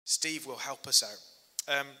Steve will help us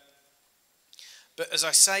out. But as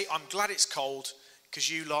I say, I'm glad it's cold because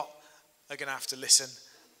you lot are going to have to listen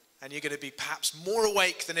and you're going to be perhaps more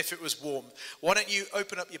awake than if it was warm. Why don't you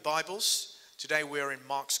open up your Bibles? Today we are in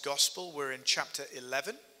Mark's Gospel. We're in chapter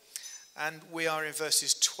 11 and we are in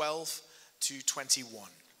verses 12 to 21.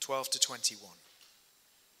 12 to 21.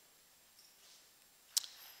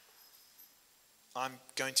 I'm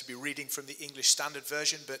going to be reading from the English Standard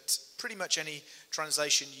Version, but pretty much any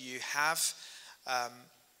translation you have,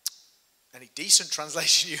 any decent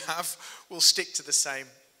translation you have, will stick to the same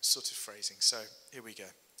sort of phrasing. So here we go.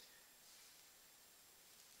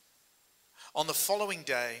 On the following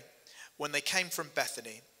day, when they came from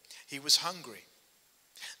Bethany, he was hungry.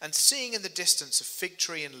 And seeing in the distance a fig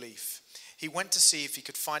tree and leaf, he went to see if he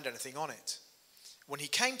could find anything on it. When he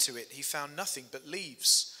came to it, he found nothing but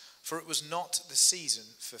leaves, for it was not the season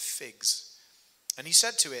for figs. And he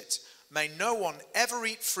said to it, "May no one ever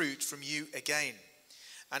eat fruit from you again."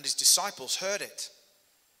 And his disciples heard it.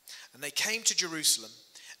 And they came to Jerusalem,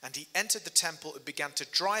 and he entered the temple and began to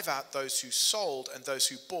drive out those who sold and those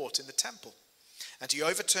who bought in the temple. And he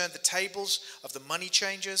overturned the tables of the money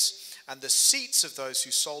changers and the seats of those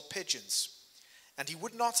who sold pigeons. And he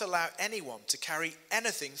would not allow anyone to carry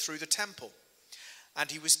anything through the temple.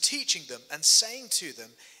 And he was teaching them and saying to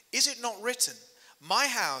them, "Is it not written, 'My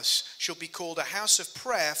house shall be called a house of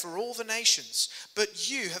prayer for all the nations,' but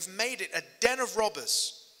you have made it a den of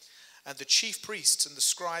robbers." And the chief priests and the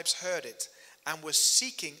scribes heard it and were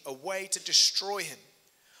seeking a way to destroy him,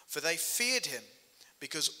 for they feared him,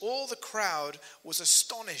 because all the crowd was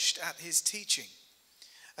astonished at his teaching.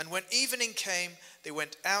 And when evening came, they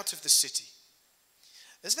went out of the city.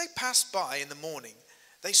 As they passed by in the morning,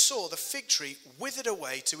 they saw the fig tree withered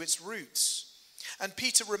away to its roots. And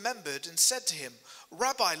Peter remembered and said to him,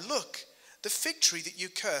 "Rabbi, look, the fig tree that you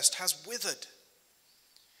cursed has withered."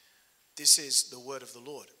 This is the word of the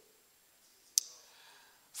Lord.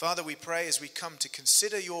 Father, we pray as we come to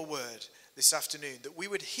consider your word this afternoon, that we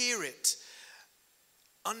would hear it,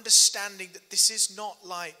 understanding that this is not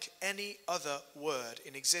like any other word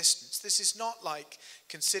in existence. This is not like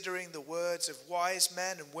considering the words of wise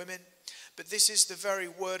men and women, but this is the very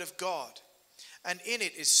word of God. And in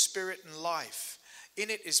it is spirit and life. In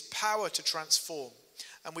it is power to transform.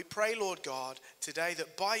 And we pray, Lord God, today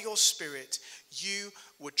that by your Spirit, you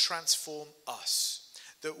would transform us.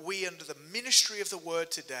 That we, under the ministry of the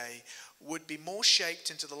word today, would be more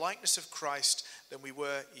shaped into the likeness of Christ than we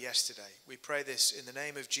were yesterday. We pray this in the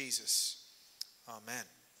name of Jesus. Amen.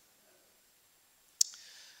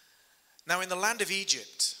 Now in the land of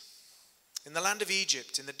Egypt, in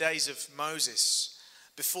the days of Moses,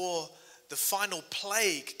 before the final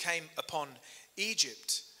plague came upon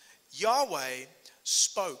Egypt, Yahweh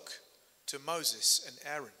spoke to Moses and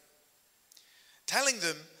Aaron, telling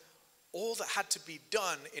them all that had to be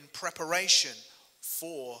done in preparation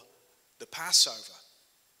for the Passover.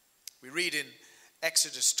 We read in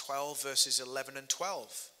Exodus 12 verses 11 and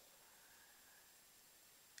 12.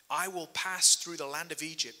 "I will pass through the land of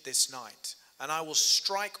Egypt this night, and I will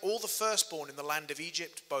strike all the firstborn in the land of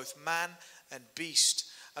Egypt, both man and beast.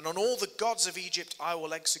 And on all the gods of Egypt I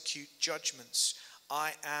will execute judgments.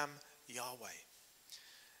 I am Yahweh."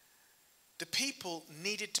 The people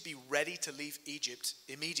needed to be ready to leave Egypt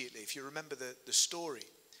immediately. If you remember the story,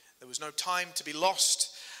 there was no time to be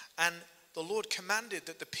lost. And the Lord commanded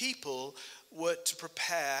that the people were to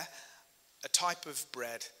prepare a type of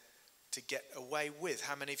bread to get away with.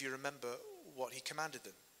 How many of you remember what he commanded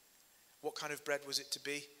them? What kind of bread was it to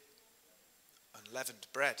be? Unleavened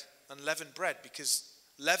bread. Unleavened bread, because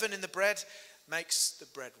leaven in the bread makes the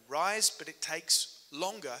bread rise, but it takes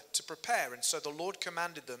longer to prepare. And so the Lord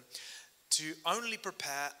commanded them to only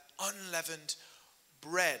prepare unleavened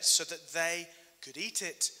bread so that they could eat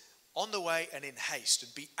it on the way and in haste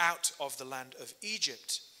and be out of the land of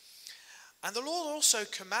Egypt. And the Lord also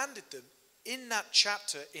commanded them in that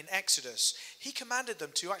chapter in Exodus, he commanded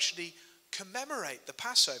them to actually commemorate the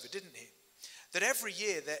Passover, didn't he? That every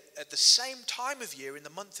year, that at the same time of year, in the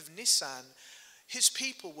month of Nisan, his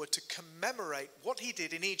people were to commemorate what he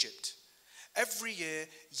did in Egypt. Every year,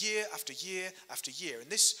 year after year after year.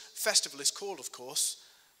 And this festival is called, of course,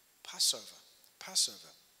 Passover.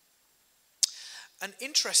 Passover. And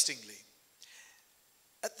interestingly,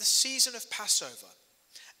 at the season of Passover,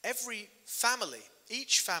 every family,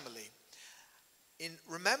 each family, in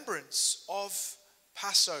remembrance of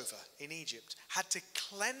Passover in Egypt, had to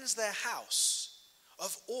cleanse their house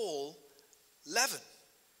of all leaven.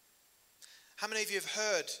 How many of you have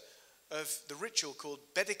heard of the ritual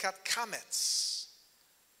called Bedikat Kametz?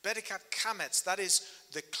 Bedikat Kametz, that is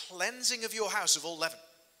the cleansing of your house of all leaven.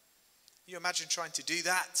 you imagine trying to do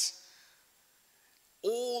that?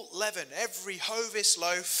 All leaven, every Hovis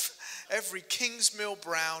loaf, every King's Mill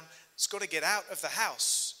brown, it's got to get out of the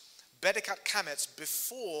house. Bedikat Kametz,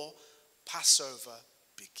 before Passover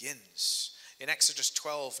begins. In Exodus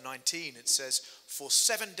 12:19 it says, "For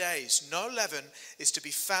 7 days no leaven is to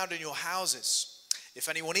be found in your houses. If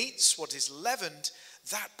anyone eats what is leavened,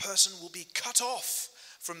 that person will be cut off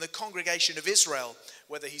from the congregation of Israel,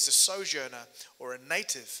 whether he's a sojourner or a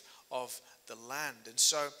native of the land." And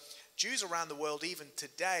so Jews around the world, even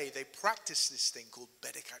today, they practice this thing called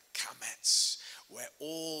Bedikat Kametz, where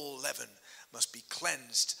all leaven must be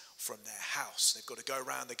cleansed from their house. They've got to go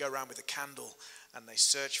around with a candle and they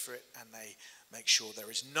search for it and they make sure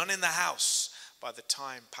there is none in the house by the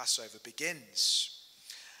time Passover begins.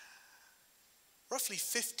 Roughly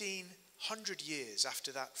 1,500 years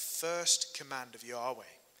after that first command of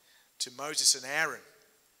Yahweh to Moses and Aaron,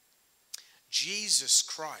 Jesus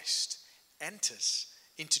Christ enters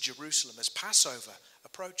into Jerusalem as Passover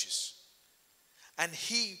approaches. And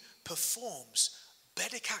he performs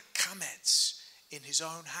Bedikat Kametz in his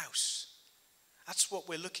own house. That's what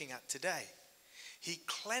we're looking at today. He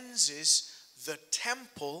cleanses the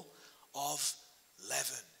temple of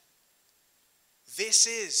leaven. This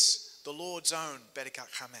is the Lord's own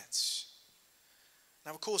Bedikat Kametz.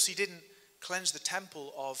 Now, of course, he didn't cleanse the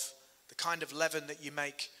temple of the kind of leaven that you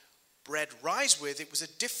make bread rise with. It was a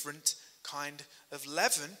different kind of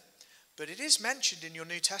leaven, but it is mentioned in your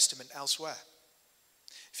New Testament elsewhere.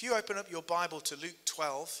 If you open up your Bible to Luke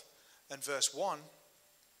 12 and verse 1,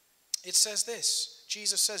 it says this.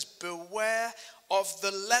 Jesus says, "Beware of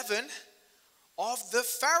the leaven of the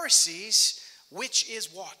Pharisees," which is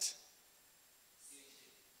what?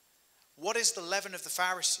 What is the leaven of the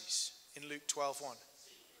Pharisees in Luke 12:1?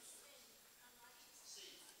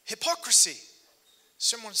 Hypocrisy.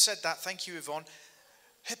 Someone said that. Thank you, Yvonne.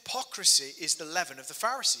 Hypocrisy is the leaven of the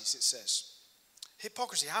Pharisees, it says.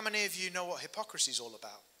 Hypocrisy. How many of you know what hypocrisy is all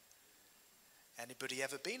about? Anybody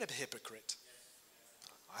ever been a hypocrite?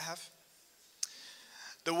 I have.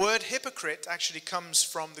 The word hypocrite actually comes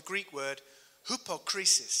from the Greek word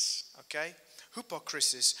hypokrisis, okay?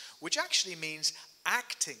 Hypokrisis, which actually means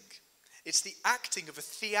acting. It's the acting of a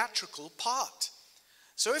theatrical part.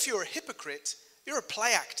 So if you're a hypocrite, you're a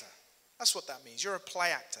play actor. That's what that means. You're a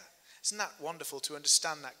play actor. Isn't that wonderful to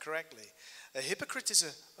understand that correctly? A hypocrite is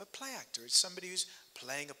a play actor. It's somebody who's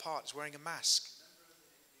playing a part, is wearing a mask.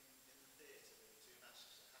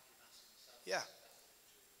 Yeah.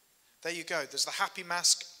 There you go. There's the happy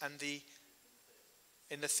mask and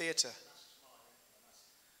in the theatre.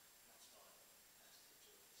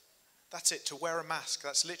 That's it, to wear a mask.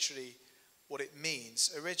 That's literally what it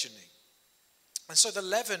means originally. And so the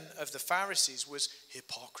leaven of the Pharisees was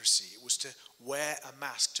hypocrisy. It was to wear a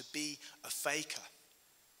mask, to be a faker.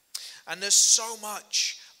 And there's so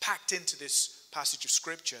much packed into this passage of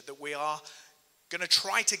scripture that we are going to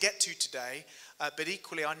try to get to today, but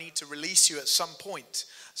equally I need to release you at some point.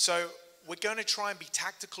 So we're going to try and be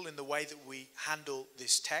tactical in the way that we handle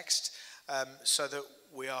this text, so that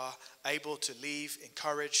we are able to leave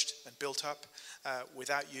encouraged and built up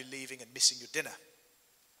without you leaving and missing your dinner.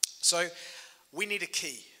 So we need a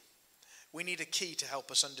key. We need a key to help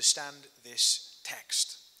us understand this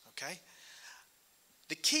text, okay?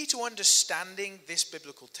 The key to understanding this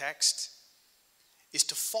biblical text is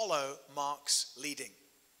to follow Mark's leading.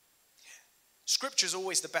 Scripture is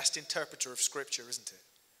always the best interpreter of Scripture, isn't it?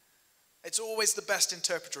 It's always the best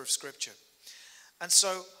interpreter of Scripture. And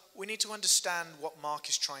so we need to understand what Mark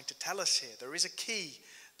is trying to tell us here. There is a key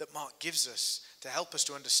that Mark gives us to help us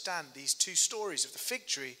to understand these two stories of the fig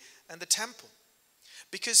tree and the temple.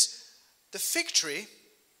 Because the fig tree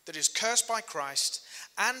that is cursed by Christ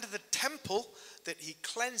and the temple that he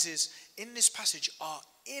cleanses in this passage are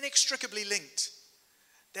inextricably linked.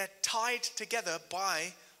 They're tied together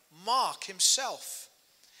by Mark himself.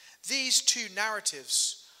 These two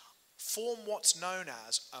narratives form what's known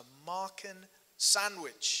as a Markan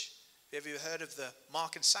sandwich. Have you ever heard of the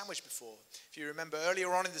Markan sandwich before? If you remember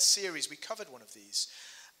earlier on in the series, we covered one of these.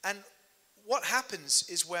 And what happens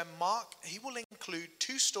is where Mark, he will include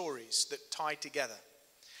two stories that tie together.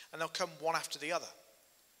 And they'll come one after the other.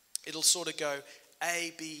 It'll sort of go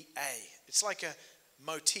A, B, A. It's like a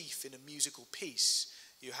motif in a musical piece.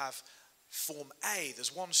 You have form A,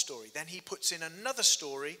 there's one story. Then he puts in another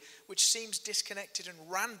story which seems disconnected and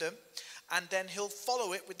random. And then he'll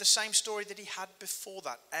follow it with the same story that he had before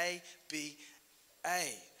that. A, B,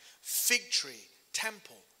 A. Fig tree,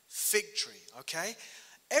 temple, fig tree, okay?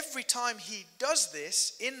 every time he does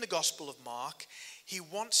this in the Gospel of Mark, he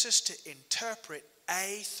wants us to interpret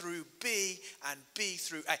A through B and B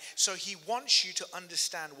through A. So he wants you to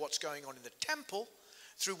understand what's going on in the temple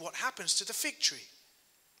through what happens to the fig tree.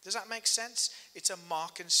 Does that make sense? It's a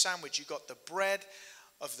Markan sandwich. You've got the bread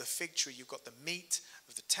of the fig tree. You've got the meat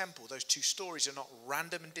of the temple. Those two stories are not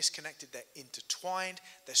random and disconnected. They're intertwined.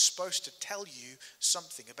 They're supposed to tell you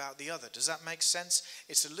something about the other. Does that make sense?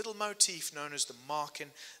 It's a little motif known as the Markan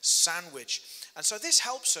sandwich. And so this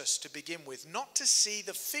helps us to begin with, not to see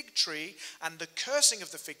the fig tree and the cursing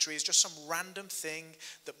of the fig tree as just some random thing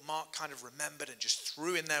that Mark kind of remembered and just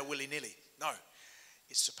threw in there willy-nilly. No.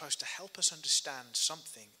 It's supposed to help us understand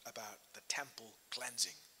something about the temple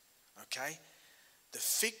cleansing. Okay? The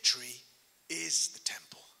fig tree is the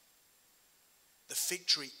temple. The fig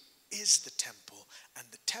tree is the temple, and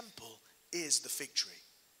the temple is the fig tree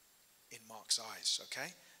in Mark's eyes.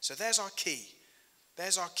 Okay? So there's our key.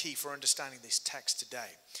 There's our key for understanding this text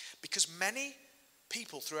today. Because many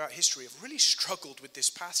people throughout history have really struggled with this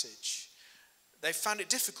passage. They found it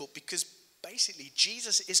difficult because basically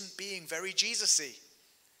Jesus isn't being very Jesus-y.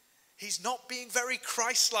 He's not being very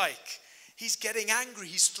Christ-like. He's getting angry.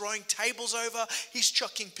 He's throwing tables over. He's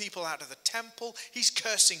chucking people out of the temple. He's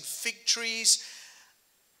cursing fig trees.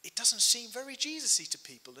 It doesn't seem very Jesus-y to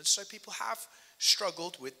people. And so people have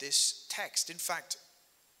struggled with this text. In fact,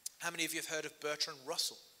 how many of you have heard of Bertrand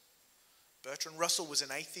Russell? Bertrand Russell was an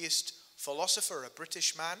atheist philosopher, a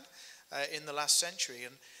British man in the last century.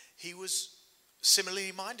 And he was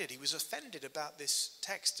similarly minded. He was offended about this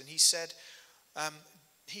text. And he said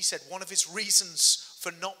one of his reasons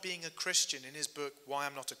for not being a Christian in his book, Why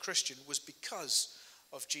I'm Not a Christian, was because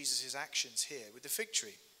of Jesus' actions here with the fig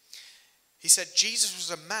tree. He said Jesus was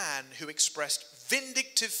a man who expressed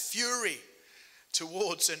vindictive fury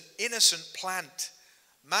towards an innocent plant,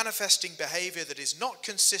 manifesting behavior that is not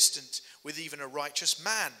consistent with even a righteous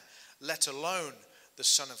man, let alone the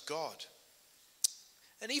Son of God.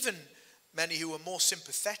 And even many who are more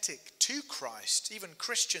sympathetic to Christ, even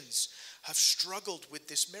Christians, have struggled with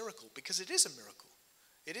this miracle because it is a miracle.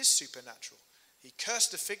 It is supernatural. He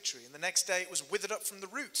cursed the fig tree and the next day it was withered up from the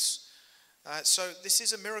roots. So this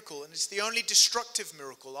is a miracle, and it's the only destructive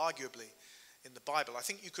miracle, arguably, in the Bible. I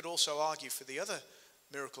think you could also argue for the other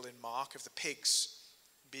miracle in Mark of the pigs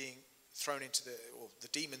being thrown into or the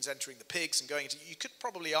demons entering the pigs and going into, you could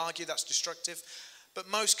probably argue that's destructive. But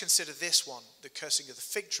most consider this one, the cursing of the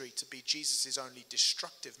fig tree, to be Jesus' only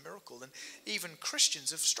destructive miracle. And even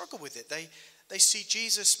Christians have struggled with it. They see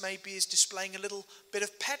Jesus maybe is displaying a little bit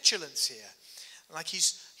of petulance here. Like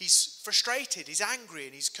he's frustrated, he's angry,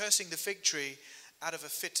 and he's cursing the fig tree out of a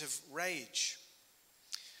fit of rage.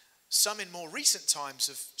 Some in more recent times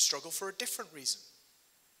have struggled for a different reason.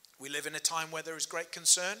 We live in a time where there is great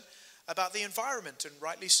concern about the environment, and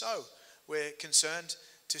rightly so. We're concerned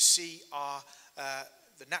to see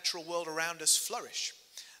the natural world around us flourish.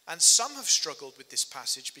 And some have struggled with this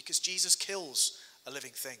passage because Jesus kills a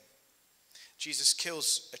living thing. Jesus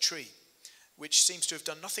kills a tree, which seems to have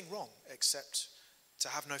done nothing wrong except to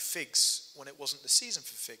have no figs when it wasn't the season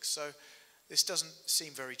for figs. So this doesn't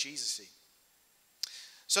seem very Jesus-y.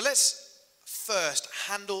 So let's first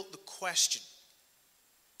handle the question,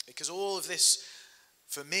 because all of this,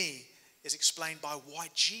 for me, is explained by why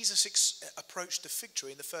Jesus approached the fig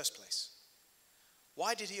tree in the first place.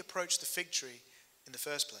 Why did he approach the fig tree in the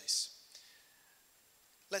first place?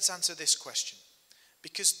 Let's answer this question.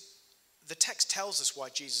 Because the text tells us why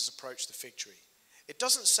Jesus approached the fig tree. It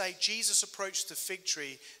doesn't say Jesus approached the fig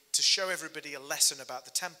tree to show everybody a lesson about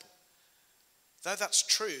the temple. Though that's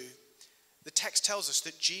true, the text tells us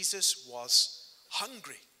that Jesus was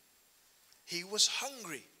hungry. He was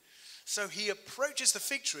hungry. So he approaches the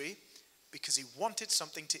fig tree because he wanted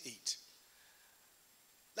something to eat.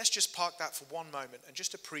 Let's just park that for one moment and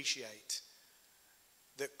just appreciate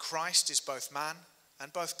that Christ is both man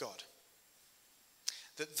and both God.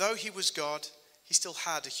 That though he was God, he still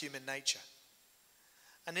had a human nature.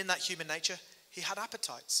 And in that human nature, he had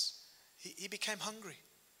appetites. He became hungry.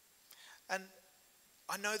 And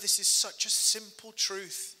I know this is such a simple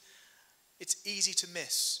truth. It's easy to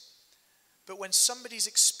miss. But when somebody's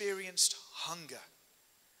experienced hunger,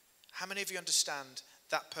 how many of you understand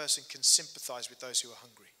that person can sympathize with those who are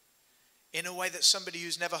hungry in a way that somebody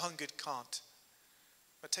who's never hungered can't?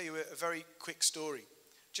 I'll tell you a very quick story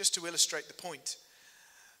just to illustrate the point.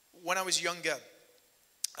 When I was younger,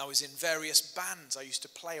 I was in various bands. I used to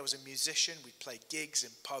play. I was a musician. We'd play gigs in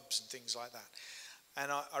pubs and things like that.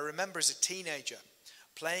 And I remember as a teenager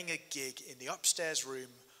playing a gig in the upstairs room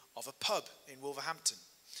of a pub in Wolverhampton.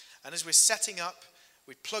 And as we're setting up,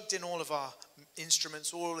 We plugged in all of our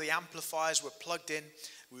instruments, all of the amplifiers were plugged in.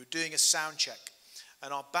 We were doing a sound check.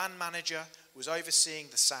 And our band manager was overseeing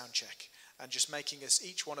the sound check and just making us,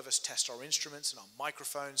 each one of us, test our instruments and our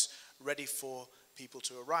microphones ready for people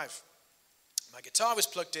to arrive. My guitar was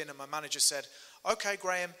plugged in and my manager said, "Okay,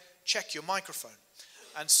 Graham, check your microphone."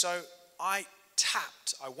 And so I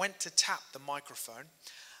went to tap the microphone.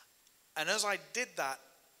 And as I did that,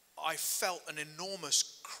 I felt an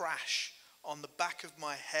enormous crash on the back of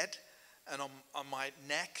my head and on my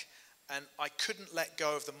neck. And I couldn't let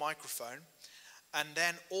go of the microphone. And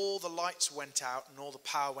then all the lights went out and all the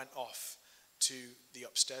power went off to the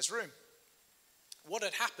upstairs room. What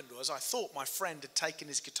had happened was I thought my friend had taken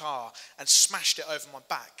his guitar and smashed it over my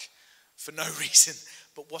back for no reason.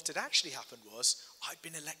 But what had actually happened was I'd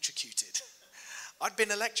been electrocuted. I'd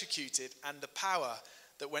been electrocuted, and the power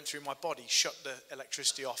that went through my body shut the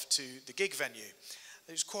electricity off to the gig venue.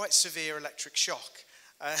 It was quite severe electric shock.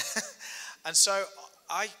 And so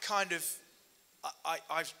I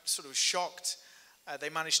sort of shocked. They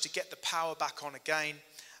managed to get the power back on again.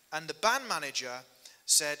 And the band manager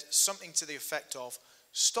said something to the effect of,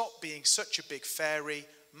 "Stop being such a big fairy,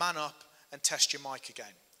 man up and test your mic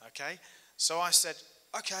again." Okay? So I said,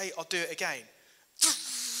 "Okay, I'll do it again."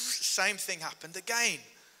 Same thing happened again.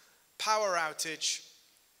 Power outage,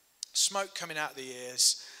 smoke coming out of the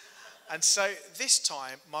ears. And so this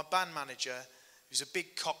time, my band manager, who's a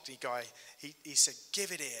big Cockney guy, he said,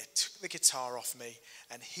 "Give it here," took the guitar off me,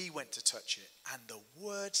 and he went to touch it. And the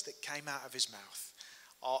words that came out of his mouth,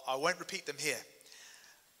 I won't repeat them here.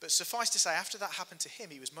 But suffice to say, after that happened to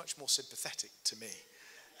him, he was much more sympathetic to me.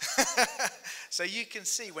 So you can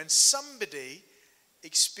see when somebody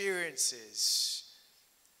experiences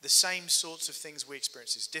the same sorts of things we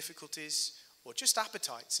experience, as difficulties or just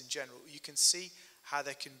appetites in general, you can see how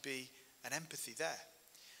there can be an empathy there.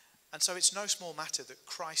 And so it's no small matter that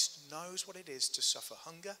Christ knows what it is to suffer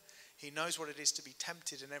hunger. He knows what it is to be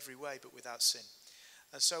tempted in every way, but without sin.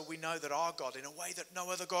 And so we know that our God, in a way that no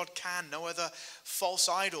other God can, no other false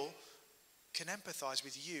idol, can empathize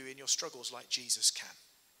with you in your struggles like Jesus can.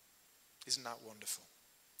 Isn't that wonderful?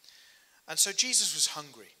 And so Jesus was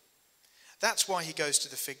hungry. That's why he goes to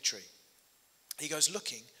the fig tree. He goes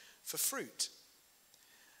looking for fruit.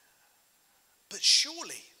 But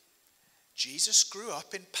surely, Jesus grew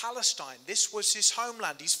up in Palestine. This was his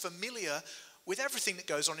homeland. He's familiar with everything that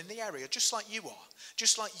goes on in the area, just like you are.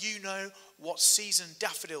 Just like you know what season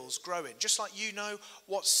daffodils grow in. Just like you know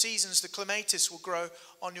what seasons the clematis will grow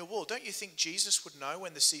on your wall. Don't you think Jesus would know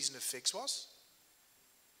when the season of figs was?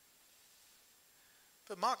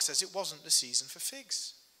 But Mark says it wasn't the season for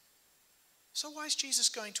figs. So why is Jesus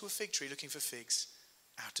going to a fig tree looking for figs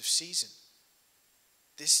out of season?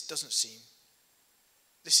 This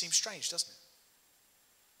seems strange, doesn't it?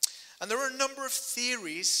 And there are a number of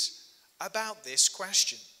theories about this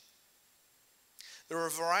question. There are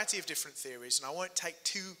a variety of different theories, and I won't take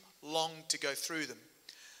too long to go through them.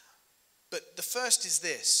 But the first is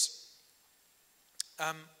this.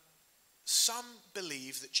 Some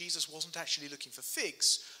believe that Jesus wasn't actually looking for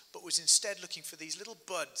figs, but was instead looking for these little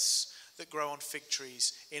buds that grow on fig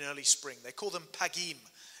trees in early spring. They call them pagim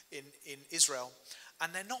in Israel.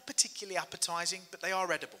 And they're not particularly appetizing, but they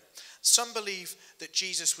are edible. Some believe that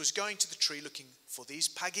Jesus was going to the tree looking for these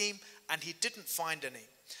pagim, and he didn't find any.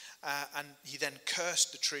 And he then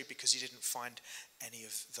cursed the tree because he didn't find any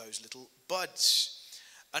of those little buds.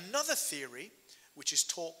 Another theory, which is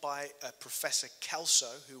taught by Professor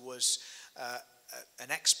Kelso, who was an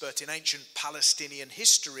expert in ancient Palestinian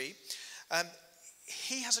history,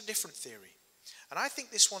 he has a different theory. And I think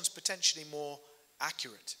this one's potentially more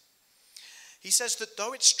accurate. He says that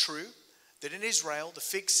though it's true that in Israel the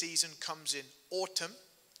fig season comes in autumn,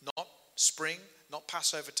 not spring, not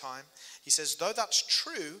Passover time, he says though that's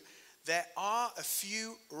true, there are a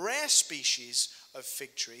few rare species of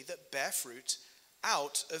fig tree that bear fruit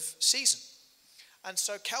out of season. And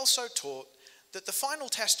so Kelso taught that the final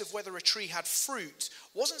test of whether a tree had fruit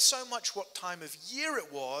wasn't so much what time of year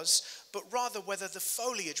it was, but rather whether the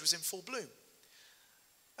foliage was in full bloom.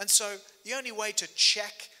 And so the only way to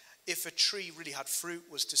check if a tree really had fruit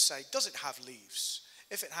was to say, does it have leaves?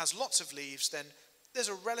 If it has lots of leaves, then there's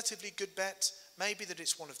a relatively good bet, maybe that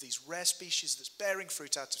it's one of these rare species that's bearing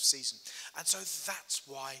fruit out of season. And so that's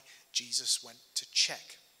why Jesus went to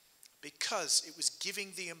check, because it was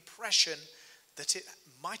giving the impression that it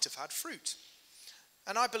might have had fruit.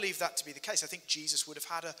 And I believe that to be the case. I think Jesus would have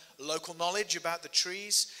had a local knowledge about the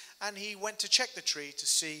trees, and he went to check the tree to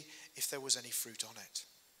see if there was any fruit on it.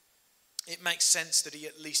 It makes sense that he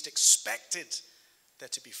at least expected there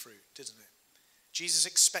to be fruit, doesn't it? Jesus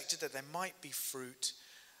expected that there might be fruit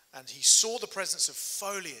and he saw the presence of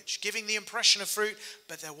foliage, giving the impression of fruit,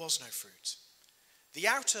 but there was no fruit. The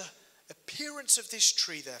outer appearance of this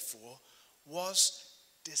tree, therefore, was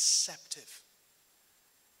deceptive.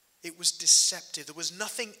 It was deceptive. There was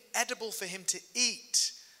nothing edible for him to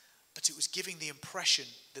eat, but it was giving the impression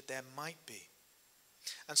that there might be.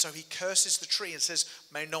 And so he curses the tree and says,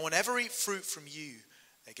 "May no one ever eat fruit from you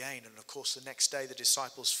again." And of course, the next day, the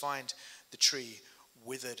disciples find the tree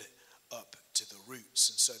withered up to the roots.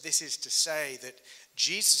 And so this is to say that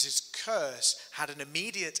Jesus' curse had an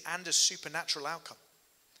immediate and a supernatural outcome.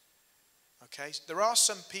 Okay, there are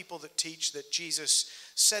some people that teach that Jesus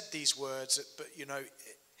said these words, but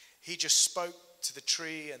he just spoke to the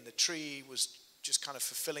tree, and the tree was just kind of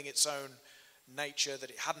fulfilling its own nature, that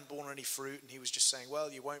it hadn't borne any fruit, and he was just saying,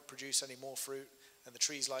 well, you won't produce any more fruit, and the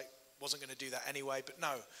tree's wasn't going to do that anyway. But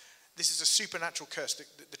no, this is a supernatural curse.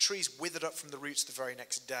 The tree's withered up from the roots the very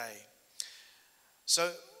next day.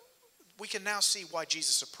 So we can now see why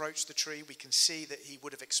Jesus approached the tree. We can see that he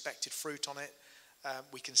would have expected fruit on it.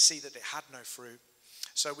 We can see that it had no fruit.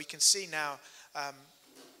 So we can see now,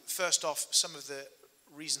 first off, some of the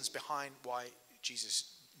reasons behind why Jesus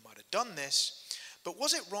might have done this. But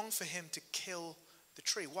was it wrong for him to kill the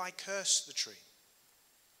tree? Why curse the tree?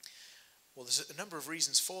 Well, there's a number of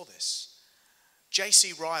reasons for this.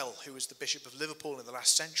 J.C. Ryle, who was the Bishop of Liverpool in the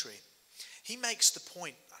last century, he makes the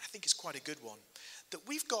point, and I think it's quite a good one, that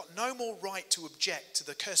we've got no more right to object to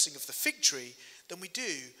the cursing of the fig tree than we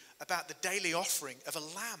do about the daily offering of a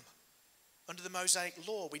lamb. Under the Mosaic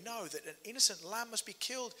law, we know that an innocent lamb must be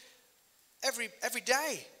killed every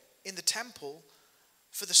day in the temple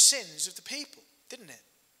for the sins of the people, didn't it?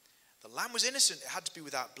 The lamb was innocent. It had to be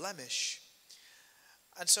without blemish.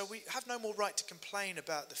 And so we have no more right to complain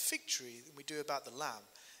about the fig tree than we do about the lamb.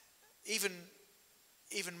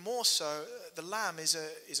 Even more so, the lamb is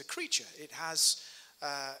a creature. It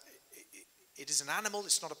is an animal.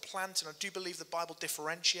 It's not a plant. And I do believe the Bible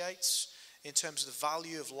differentiates in terms of the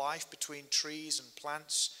value of life between trees and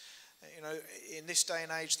plants. In this day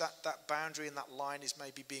and age, that boundary and that line is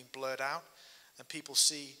maybe being blurred out, and people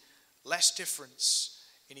see less difference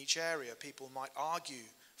in each area. People might argue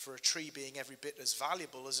for a tree being every bit as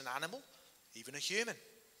valuable as an animal, even a human.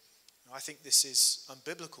 I think this is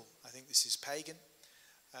unbiblical. I think this is pagan.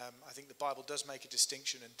 I think the Bible does make a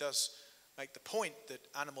distinction and does make the point that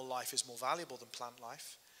animal life is more valuable than plant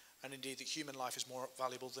life, and indeed that human life is more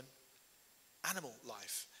valuable than animal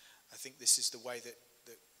life. I think this is the way that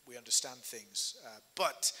we understand things.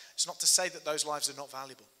 But it's not to say that those lives are not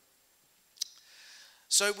valuable.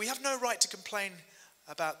 So we have no right to complain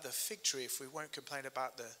about the fig tree if we won't complain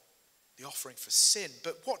about the offering for sin.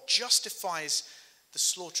 But what justifies the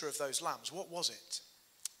slaughter of those lambs? What was it?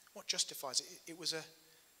 What justifies it? It was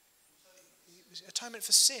atonement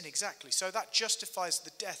for sin, exactly. So that justifies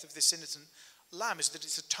the death of this innocent lamb, is that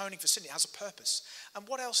it's atoning for sin. It has a purpose. And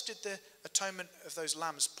what else did the atonement of those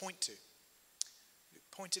lambs point to? It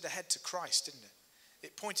pointed ahead to Christ, didn't it?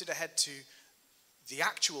 It pointed ahead to the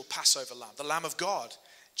actual Passover lamb, the Lamb of God,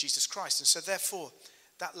 Jesus Christ. And so therefore,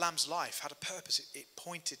 that lamb's life had a purpose. It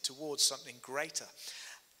pointed towards something greater.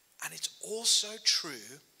 And it's also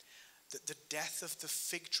true that the death of the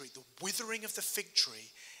fig tree, the withering of the fig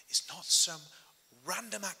tree, is not some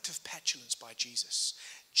random act of petulance by Jesus.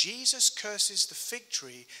 Jesus curses the fig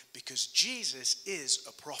tree because Jesus is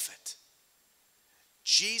a prophet.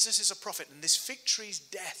 Jesus is a prophet, and this fig tree's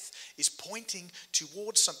death is pointing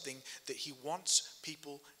towards something that he wants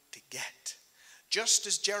people to get. Just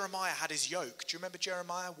as Jeremiah had his yoke. Do you remember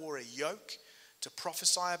Jeremiah wore a yoke to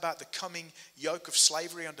prophesy about the coming yoke of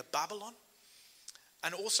slavery under Babylon?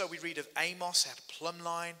 And also we read of Amos, had a plumb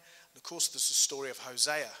line. And of course there's the story of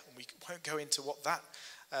Hosea, and we won't go into what that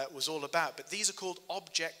was all about. But these are called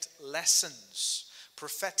object lessons,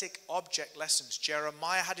 prophetic object lessons.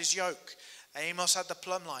 Jeremiah had his yoke. Amos had the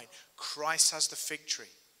plumb line. Christ has the fig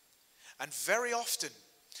tree. And very often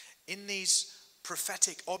in these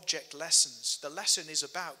prophetic object lessons, the lesson is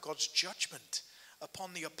about God's judgment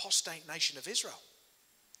upon the apostate nation of Israel.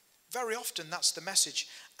 Very often that's the message,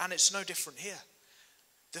 and it's no different here.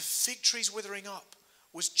 The fig tree's withering up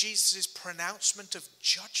was Jesus' pronouncement of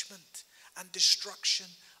judgment and destruction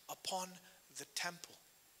upon the temple.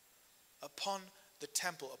 Upon the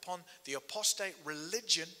temple, upon the apostate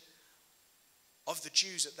religion of the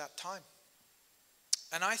Jews at that time.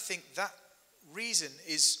 And I think that reason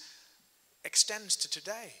extends to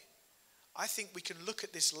today. I think we can look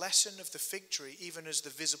at this lesson of the fig tree even as the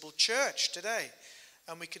visible church today,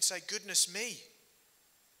 and we could say, goodness me,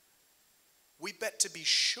 we better be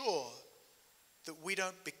sure that we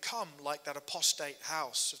don't become like that apostate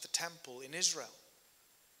house of the temple in Israel.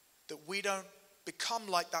 That we don't become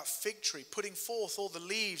like that fig tree, putting forth all the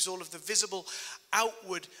leaves, all of the visible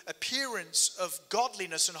outward appearance of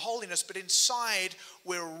godliness and holiness, but inside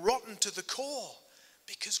we're rotten to the core,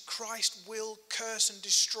 because Christ will curse and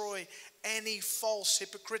destroy any false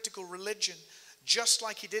hypocritical religion. Just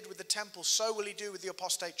like he did with the temple, so will he do with the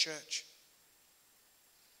apostate church.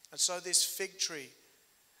 And so this fig tree,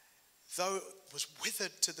 though it was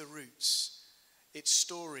withered to the roots, its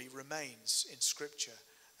story remains in Scripture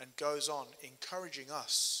and goes on encouraging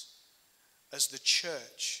us as the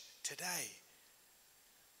church today,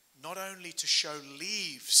 not only to show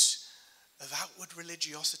leaves of outward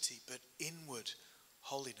religiosity, but inward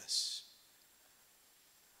holiness.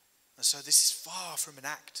 And so this is far from an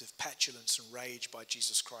act of petulance and rage by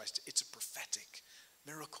Jesus Christ. It's a prophetic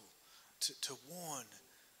miracle to warn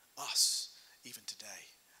us even today,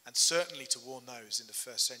 and certainly to warn those in the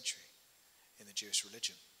first century in the Jewish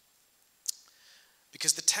religion.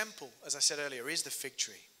 Because the temple, as I said earlier, is the fig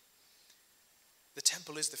tree. The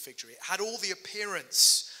temple is the fig tree. It had all the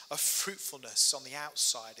appearance of fruitfulness on the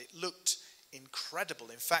outside. It looked incredible.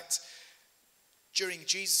 In fact, during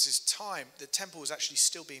Jesus' time, the temple was actually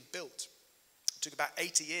still being built. It took about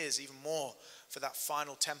 80 years, even more, for that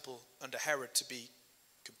final temple under Herod to be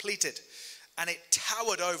completed. And it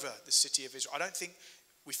towered over the city of Israel. I don't think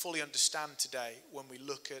we fully understand today, when we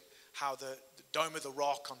look at how the Dome of the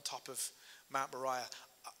Rock on top of Mount Moriah,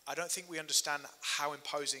 I don't think we understand how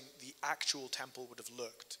imposing the actual temple would have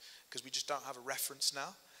looked, because we just don't have a reference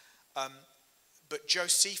now. But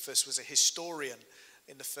Josephus was a historian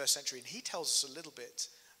in the first century, and he tells us a little bit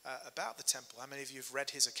about the temple. How many of you have read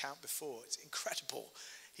his account before? It's incredible.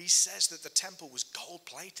 He says that the temple was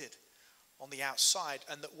gold-plated on the outside,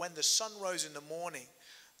 and that when the sun rose in the morning,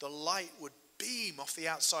 the light would beam off the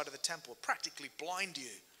outside of the temple, practically blind you.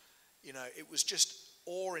 You know, it was just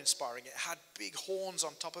awe-inspiring. It had big horns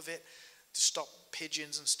on top of it to stop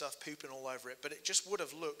pigeons and stuff pooping all over it, but it just would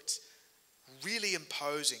have looked really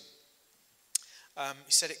imposing.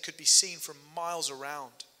 He said it could be seen from miles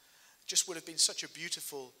around. It just would have been such a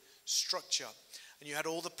beautiful structure. And you had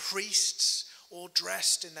all the priests all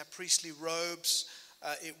dressed in their priestly robes.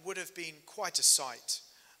 It would have been quite a sight.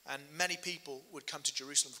 And many people would come to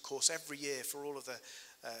Jerusalem, of course, every year for all of the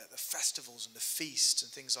festivals and the feasts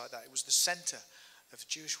and things like that. It was the center of the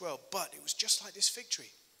Jewish world. But it was just like this fig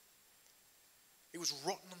tree. It was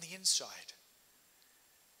rotten on the inside.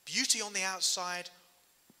 Beauty on the outside,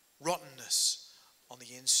 rottenness on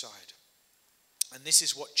the inside. And this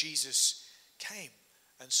is what Jesus came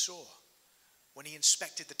and saw when he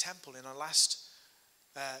inspected the temple in our last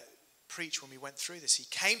preach, when we went through this. He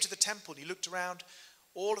came to the temple and he looked around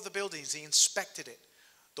all of the buildings. He inspected it.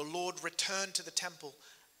 The Lord returned to the temple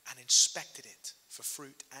and inspected it for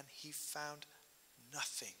fruit, and he found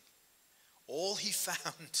nothing. All he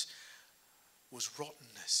found was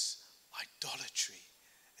rottenness, idolatry,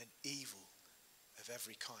 and evil of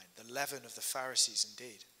every kind. The leaven of the Pharisees,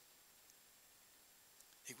 indeed.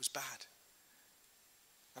 It was bad.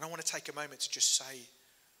 And I want to take a moment to just say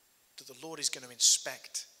that the Lord is going to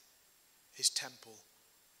inspect his temple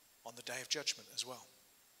on the day of judgment as well.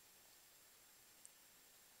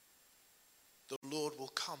 The Lord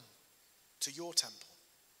will come to your temple.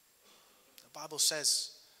 The Bible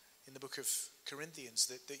says in the book of Corinthians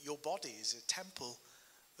that your body is a temple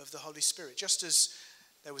of the Holy Spirit. Just as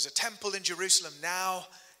there was a temple in Jerusalem, now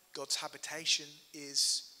God's habitation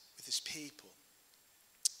is with his people.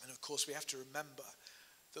 And of course, we have to remember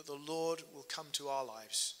that the Lord will come to our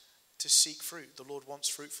lives to seek fruit. The Lord wants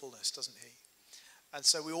fruitfulness, doesn't he? And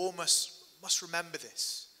so we all must remember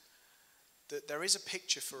this, that there is a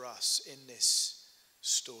picture for us in this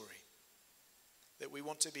story, that we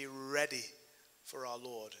want to be ready for our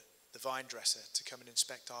Lord, the vine dresser, to come and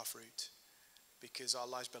inspect our fruit, because our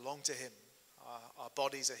lives belong to him. Our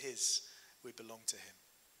bodies are his. We belong to him.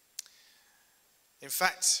 In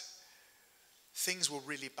fact, things were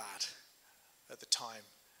really bad at the time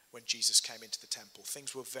when Jesus came into the temple.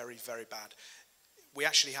 Things were very, very bad. We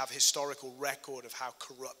actually have historical record of how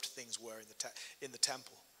corrupt things were in the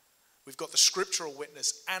temple. We've got the scriptural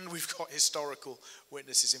witness and we've got historical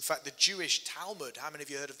witnesses. In fact, the Jewish Talmud, how many of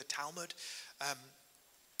you heard of the Talmud?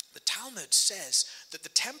 The Talmud says that the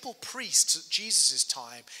temple priests at Jesus'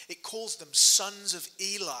 time, it calls them sons of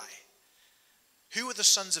Eli. Who were the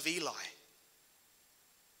sons of Eli?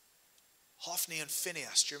 Hophni and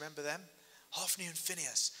Phinehas. Do you remember them? Hophni and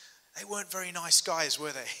Phinehas. They weren't very nice guys,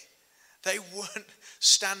 were they? They weren't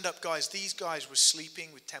stand-up guys. These guys were sleeping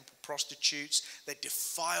with temple prostitutes. They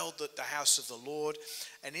defiled the house of the Lord.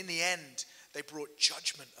 And in the end, they brought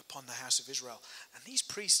judgment upon the house of Israel. And these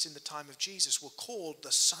priests in the time of Jesus were called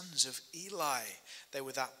the sons of Eli. They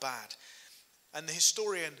were that bad. And the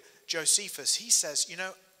historian Josephus, he says,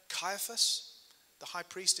 Caiaphas, the high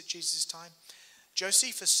priest at Jesus' time,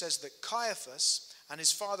 Josephus says that Caiaphas and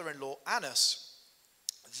his father-in-law Annas,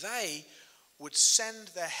 they would send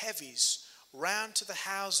their heavies round to the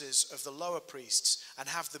houses of the lower priests and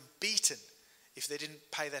have them beaten if they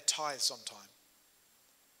didn't pay their tithes on time.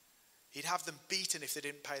 He'd have them beaten if they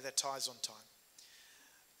didn't pay their tithes on time.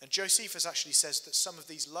 And Josephus actually says that some of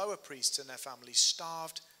these lower priests and their families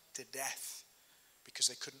starved to death because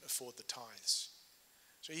they couldn't afford the tithes.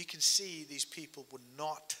 So you can see these people were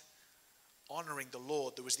not honoring the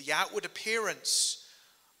Lord. There was the outward appearance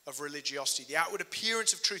of religiosity, the outward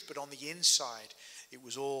appearance of truth, but on the inside, it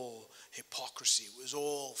was all hypocrisy. It was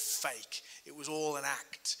all fake. It was all an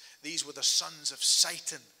act. These were the sons of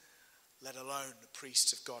Satan, let alone the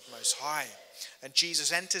priests of God Most High. And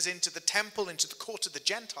Jesus enters into the temple, into the court of the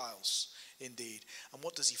Gentiles, indeed. And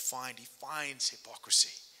what does he find? He finds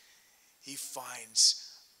hypocrisy. He finds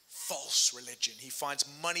false religion. He finds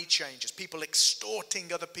money changers, people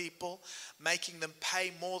extorting other people, making them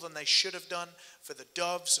pay more than they should have done for the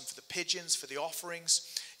doves and for the pigeons, for the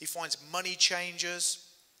offerings. He finds money changers.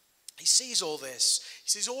 He sees all this. He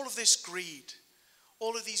sees all of this greed,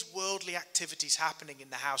 all of these worldly activities happening in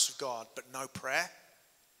the house of God, but no prayer,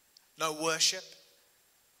 no worship,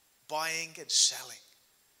 buying and selling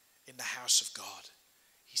in the house of God.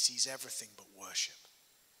 He sees everything but worship.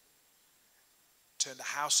 Turn the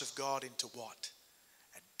house of God into what?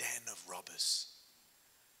 A den of robbers.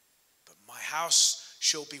 But my house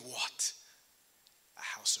shall be what? A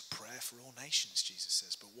house of prayer for all nations, Jesus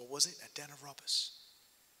says. But what was it? A den of robbers.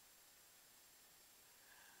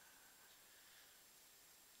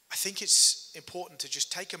 I think it's important to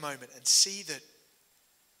just take a moment and see that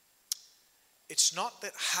it's not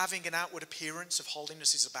that having an outward appearance of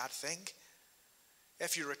holiness is a bad thing.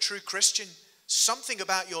 If you're a true Christian, something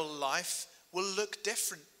about your life will look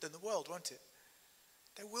different than the world, won't it?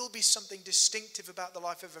 There will be something distinctive about the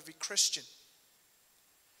life of every Christian.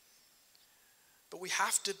 But we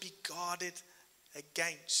have to be guarded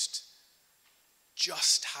against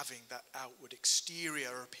just having that outward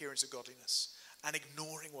exterior appearance of godliness and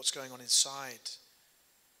ignoring what's going on inside.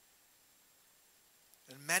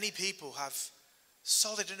 And many people have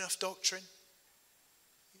solid enough doctrine.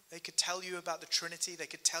 They could tell you about the Trinity. They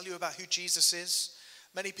could tell you about who Jesus is.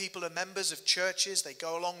 Many people are members of churches. They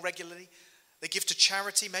go along regularly. They give to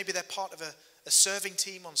charity. Maybe they're part of a serving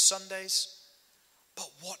team on Sundays. But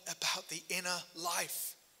what about the inner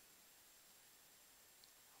life?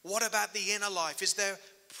 What about the inner life? Is there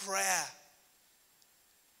prayer?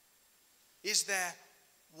 Is there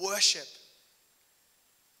worship?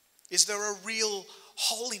 Is there a real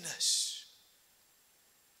holiness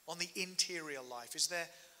on the interior life? Is there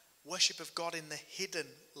worship of God in the hidden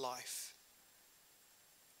life?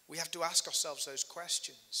 We have to ask ourselves those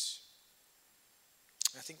questions.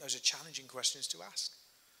 I think those are challenging questions to ask,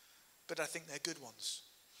 but I think they're good ones.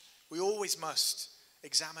 We always must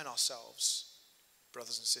examine ourselves,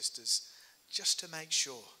 brothers and sisters, just to make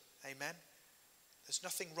sure. Amen? There's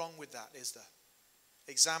nothing wrong with that, is there?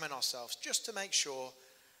 Examine ourselves just to make sure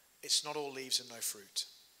it's not all leaves and no fruit.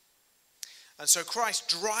 And so Christ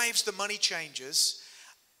drives the money changers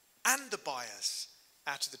and the buyers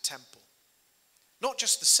out of the temple. Not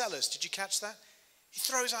just the sellers. Did you catch that? He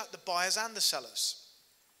throws out the buyers and the sellers.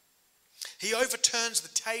 He overturns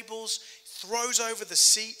the tables, throws over the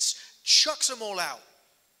seats, chucks them all out.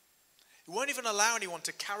 He won't even allow anyone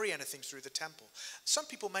to carry anything through the temple. Some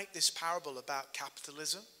people make this parable about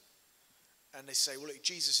capitalism. And they say, well, look,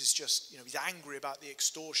 Jesus is just, he's angry about the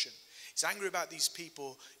extortion. He's angry about these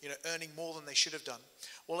people, earning more than they should have done.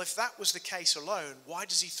 Well, if that was the case alone, why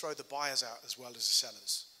does he throw the buyers out as well as the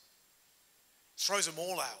sellers? Throws them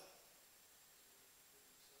all out.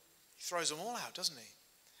 He throws them all out, doesn't he?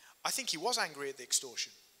 I think he was angry at the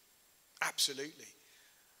extortion. Absolutely.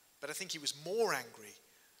 But I think he was more angry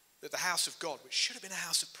that the house of God, which should have been a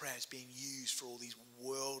house of prayer, is being used for all these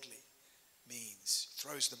worldly means. He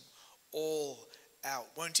throws them all out.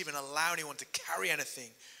 Won't even allow anyone to carry anything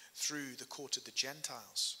through the court of the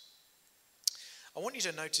Gentiles. I want you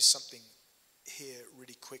to notice something here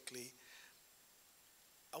really quickly.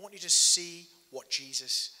 I want you to see what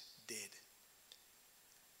Jesus did.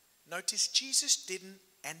 Notice Jesus didn't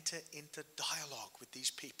enter into dialogue with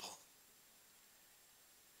these people.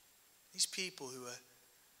 These people who are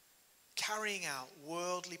carrying out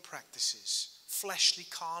worldly practices, fleshly,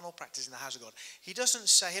 carnal practices in the house of God. He doesn't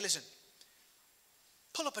say, hey, listen,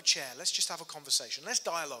 pull up a chair. Let's just have a conversation. Let's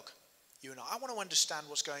dialogue, you and I. I want to understand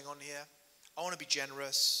what's going on here. I want to be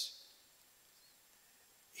generous.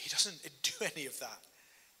 He doesn't do any of that.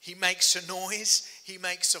 He makes a noise, he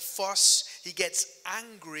makes a fuss, he gets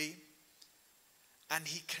angry, and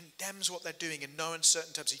he condemns what they're doing in no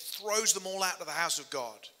uncertain terms. He throws them all out of the house of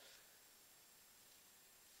God.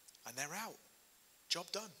 And they're out. Job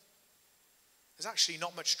done. There's actually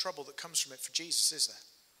not much trouble that comes from it for Jesus, is there?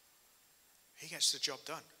 He gets the job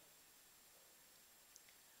done.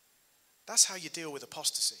 That's how you deal with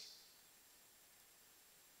apostasy.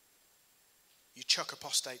 You chuck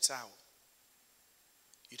apostates out.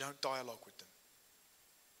 You don't dialogue with them.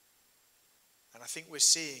 And I think we're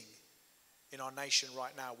seeing in our nation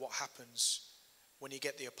right now what happens when you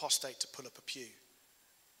get the apostate to pull up a pew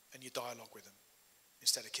and you dialogue with them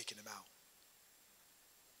instead of kicking them out.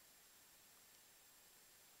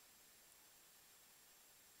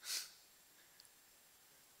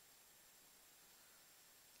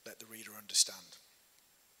 Let the reader understand.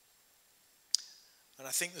 And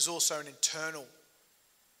I think there's also an internal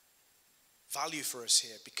value for us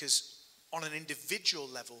here, because on an individual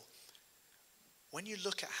level, when you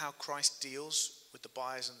look at how Christ deals with the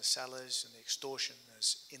buyers and the sellers and the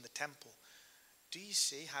extortioners in the temple, do you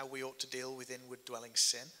see how we ought to deal with inward dwelling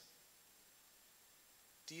sin?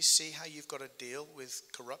 Do you see how you've got to deal with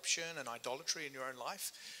corruption and idolatry in your own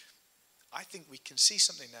life? I think we can see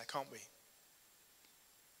something there, can't we?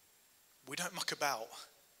 We don't muck about.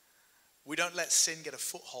 We don't let sin get a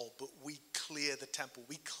foothold, but we clear the temple.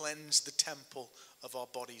 We cleanse the temple of our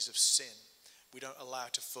bodies of sin. We don't allow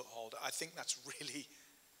it a foothold. I think that's really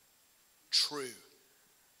true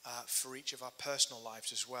for each of our personal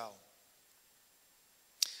lives as well.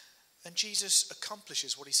 And Jesus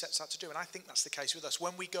accomplishes what he sets out to do. And I think that's the case with us.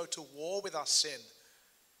 When we go to war with our sin,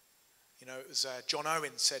 you know, as John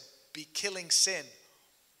Owen said, be killing sin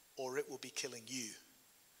or it will be killing you.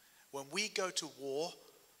 When we go to war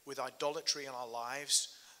with idolatry in our lives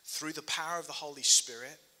through the power of the Holy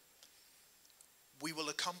Spirit, we will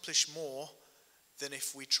accomplish more than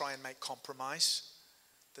if we try and make compromise.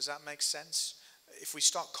 Does that make sense? If we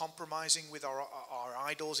start compromising with our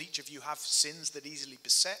idols, each of you have sins that easily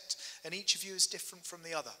beset, and each of you is different from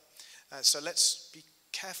the other. So let's be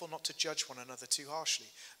careful not to judge one another too harshly.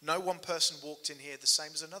 No one person walked in here the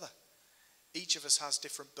same as another. Each of us has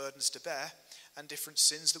different burdens to bear and different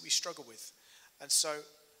sins that we struggle with. And so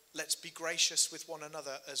let's be gracious with one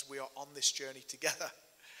another as we are on this journey together.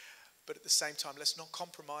 But at the same time, let's not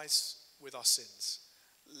compromise with our sins.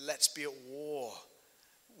 Let's be at war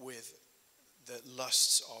with the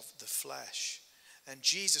lusts of the flesh. And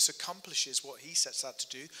Jesus accomplishes what he sets out to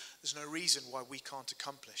do. There's no reason why we can't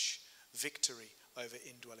accomplish victory over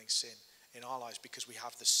indwelling sin in our lives, because we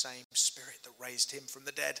have the same Spirit that raised him from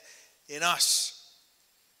the dead in us.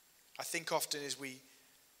 I think often as we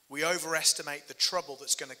overestimate the trouble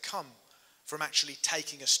that's going to come from actually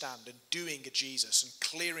taking a stand and doing a Jesus and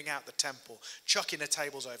clearing out the temple, chucking the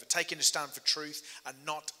tables over, taking a stand for truth and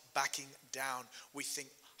not backing down. We think,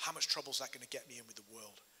 how much trouble is that going to get me in with the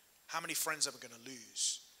world? How many friends am I going to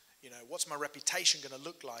lose? You know, what's my reputation going to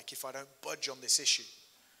look like if I don't budge on this issue?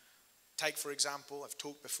 Take, for example, I've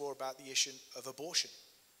talked before about the issue of abortion,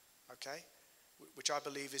 okay? Which I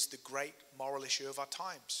believe is the great moral issue of our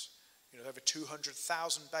times. You know, over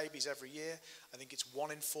 200,000 babies every year. I think it's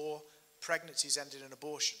 1 in 4 pregnancies ended in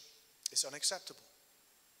abortion. It's unacceptable.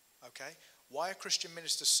 Okay? Why are Christian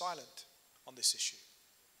ministers silent on this issue?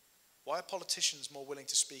 Why are politicians more willing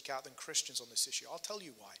to speak out than Christians on this issue? I'll tell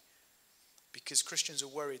you why. Because Christians are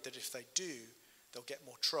worried that if they do, they'll get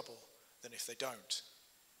more trouble than if they don't.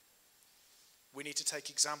 We need to take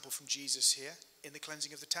example from Jesus here in the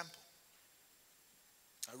cleansing of the temple.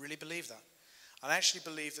 I really believe that. I actually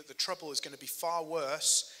believe that the trouble is going to be far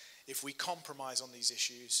worse if we compromise on these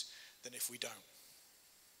issues than if we don't.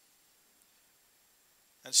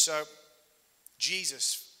 And so,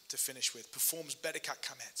 Jesus, to finish with, performs Bedikat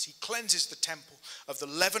Kametz. He cleanses the temple of the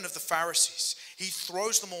leaven of the Pharisees. He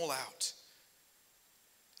throws them all out.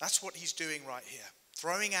 That's what he's doing right here.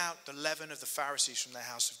 Throwing out the leaven of the Pharisees from their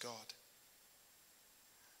house of God.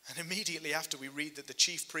 And immediately after, we read that the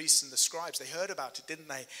chief priests and the scribes, they heard about it, didn't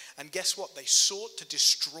they? And guess what? They sought to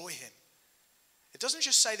destroy him. It doesn't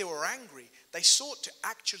just say they were angry. They sought to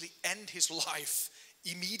actually end his life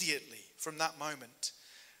immediately from that moment.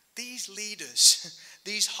 These leaders,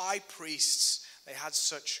 these high priests, they had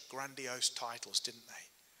such grandiose titles, didn't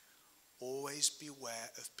they? Always beware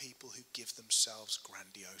of people who give themselves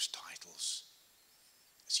grandiose titles.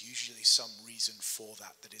 There's usually some reason for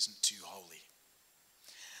that that isn't too holy.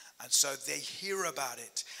 And so they hear about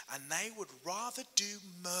it, and they would rather do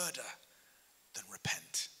murder than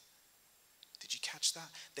repent. Did you catch that?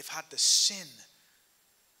 They've had the sin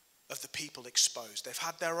of the people exposed. They've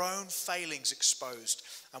had their own failings exposed.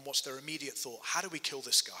 And what's their immediate thought? How do we kill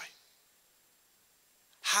this guy?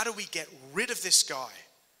 How do we get rid of this guy?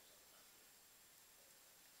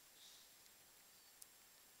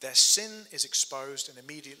 Their sin is exposed, and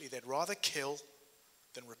immediately they'd rather kill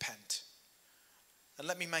than repent. And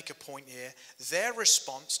let me make a point here. Their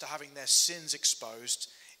response to having their sins exposed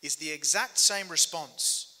is the exact same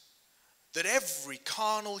response that every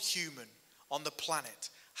carnal human on the planet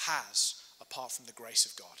has, apart from the grace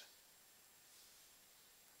of God.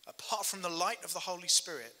 Apart from the light of the Holy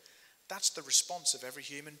Spirit, that's the response of every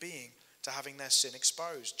human being to having their sin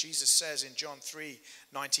exposed. Jesus says in John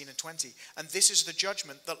 3:19 and 20, and this is the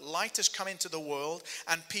judgment, that light has come into the world,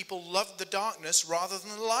 and people loved the darkness rather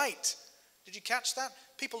than the light. Did you catch that?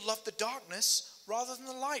 People love the darkness rather than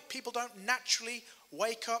the light. People don't naturally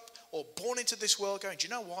wake up or born into this world going, do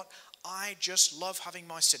you know what? I just love having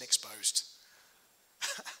my sin exposed.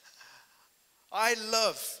 I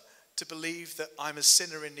love to believe that I'm a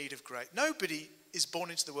sinner in need of grace. Nobody is born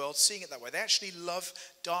into the world seeing it that way. They actually love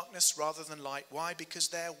darkness rather than light. Why? Because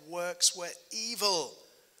their works were evil.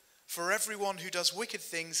 For everyone who does wicked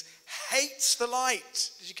things hates the light.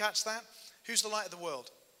 Did you catch that? Who's the light of the world?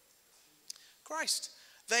 Christ.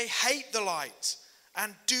 They hate the light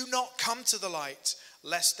and do not come to the light,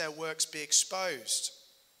 lest their works be exposed.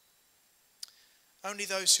 Only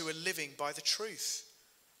those who are living by the truth,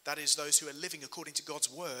 that is, those who are living according to God's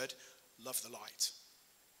word, love the light.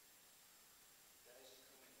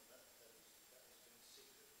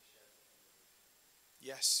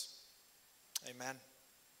 Yes. Amen.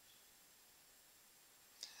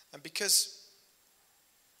 And because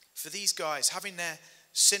for these guys, having their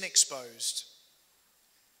sin exposed,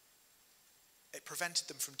 it prevented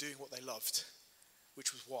them from doing what they loved,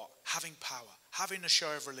 which was what? Having power, having a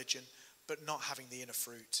show of religion, but not having the inner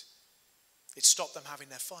fruit. It stopped them having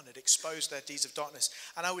their fun. It exposed their deeds of darkness.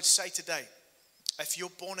 And I would say today, if you're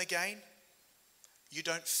born again, you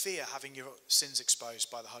don't fear having your sins exposed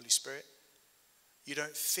by the Holy Spirit. You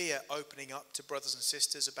don't fear opening up to brothers and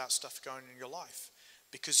sisters about stuff going on in your life,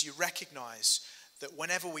 because you recognize that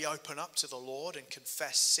whenever we open up to the Lord and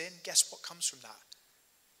confess sin, guess what comes from that?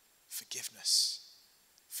 Forgiveness.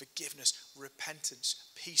 Forgiveness, repentance,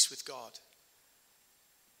 peace with God.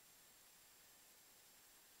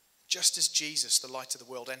 Just as Jesus, the light of the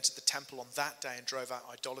world, entered the temple on that day and drove out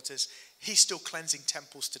idolaters, he's still cleansing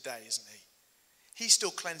temples today, isn't he? He's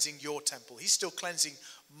still cleansing your temple. He's still cleansing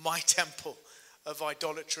my temple of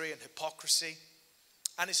idolatry and hypocrisy.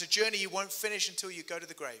 And it's a journey you won't finish until you go to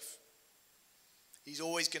the grave. He's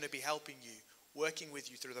always going to be helping you, working with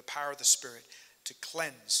you through the power of the Spirit to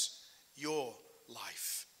cleanse your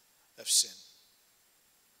life of sin.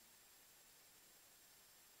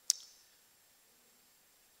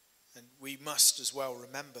 And we must as well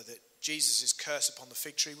remember that Jesus' curse upon the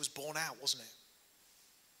fig tree was borne out, wasn't it?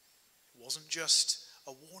 It wasn't just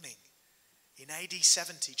a warning. In AD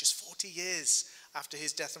 70, just 40 years after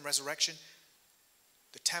his death and resurrection,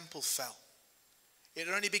 the temple fell. It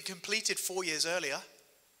had only been completed 4 years earlier,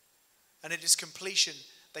 and at its completion,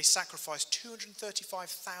 they sacrificed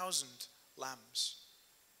 235,000 lambs.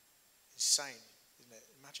 Insane, isn't it?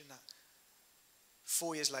 Imagine that.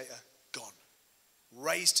 4 years later, gone.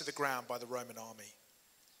 Razed to the ground by the Roman army.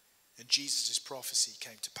 And Jesus' prophecy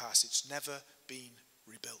came to pass. It's never been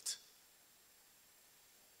rebuilt.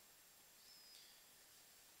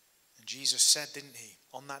 And Jesus said, didn't he,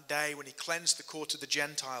 on that day when he cleansed the court of the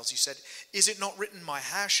Gentiles, he said, is it not written, my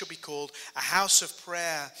house shall be called a house of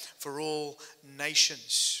prayer for all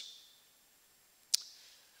nations?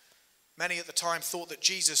 Many at the time thought that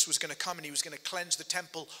Jesus was going to come and he was going to cleanse the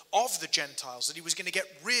temple of the Gentiles, that he was going to get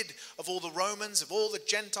rid of all the Romans, of all the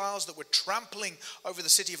Gentiles that were trampling over the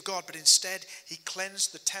city of God. But instead, he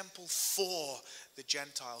cleansed the temple for the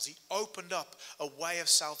Gentiles. He opened up a way of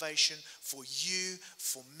salvation for you,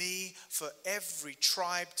 for me, for every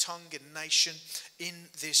tribe, tongue, and nation in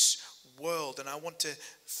this world. And I want to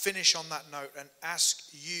finish on that note and ask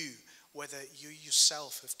you whether you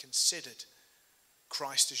yourself have considered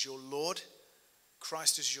Christ as your Lord,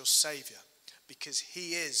 Christ as your Savior, because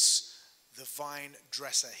he is the vine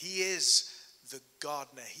dresser. He is the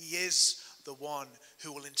gardener. He is the one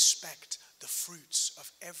who will inspect the fruits of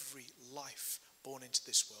every life born into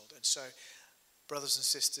this world. And so, brothers and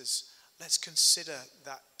sisters, let's consider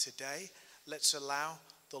that today. Let's allow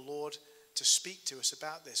the Lord to speak to us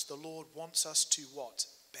about this. The Lord wants us to what?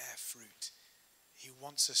 Bear fruit. He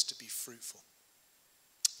wants us to be fruitful.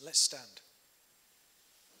 Let's stand.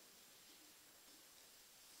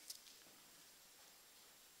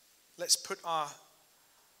 Let's put our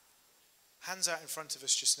hands out in front of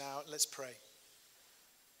us just now. Let's pray.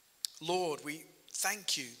 Lord, we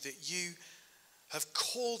thank you that you have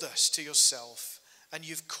called us to yourself and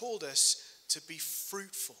you've called us to be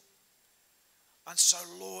fruitful. And so,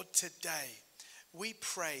 Lord, today we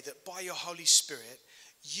pray that by your Holy Spirit,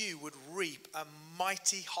 you would reap a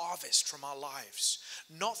mighty harvest from our lives,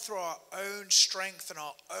 not through our own strength and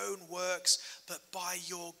our own works, but by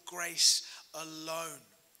your grace alone.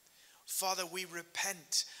 Father, we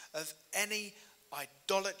repent of any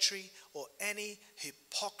idolatry or any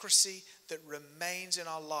hypocrisy that remains in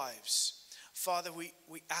our lives. Father, we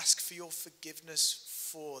ask for your forgiveness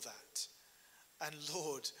for that. And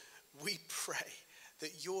Lord, we pray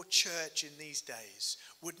that your church in these days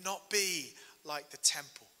would not be like the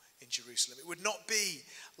temple in Jerusalem. It would not be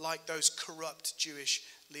like those corrupt Jewish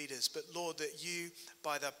leaders. But Lord, that you,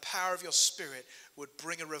 by the power of your Spirit, would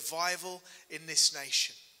bring a revival in this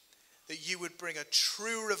nation. That you would bring a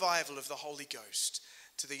true revival of the Holy Ghost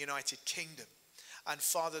to the United Kingdom. And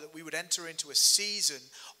Father, that we would enter into a season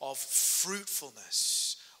of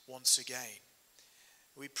fruitfulness once again.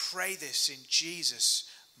 We pray this in Jesus'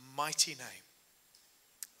 mighty name.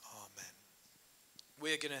 Amen.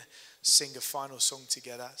 We're going to sing a final song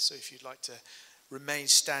together. So if you'd like to remain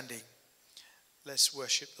standing, let's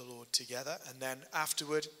worship the Lord together. And then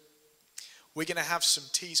afterward, we're going to have some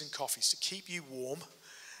teas and coffees to keep you warm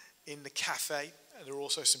in the cafe. And there are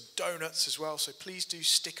also some donuts as well. So please do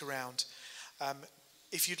stick around.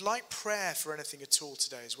 If you'd like prayer for anything at all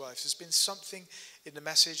today as well, if there's been something in the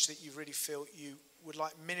message that you really feel you would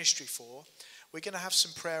like ministry for, we're going to have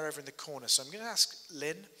some prayer over in the corner. So I'm going to ask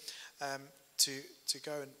Lynn to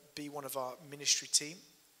go and be one of our ministry team.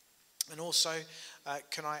 And also,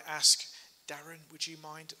 can I ask Darren, would you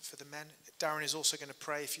mind for the men? Darren is also going to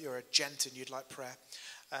pray if you're a gent and you'd like prayer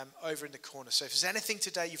over in the corner. So if there's anything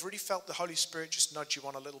today you've really felt the Holy Spirit just nudge you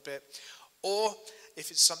on a little bit, or if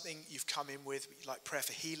it's something you've come in with, you'd like prayer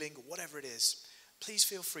for healing or whatever it is, please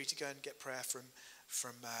feel free to go and get prayer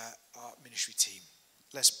from our ministry team.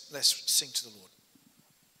 Let's sing to the Lord.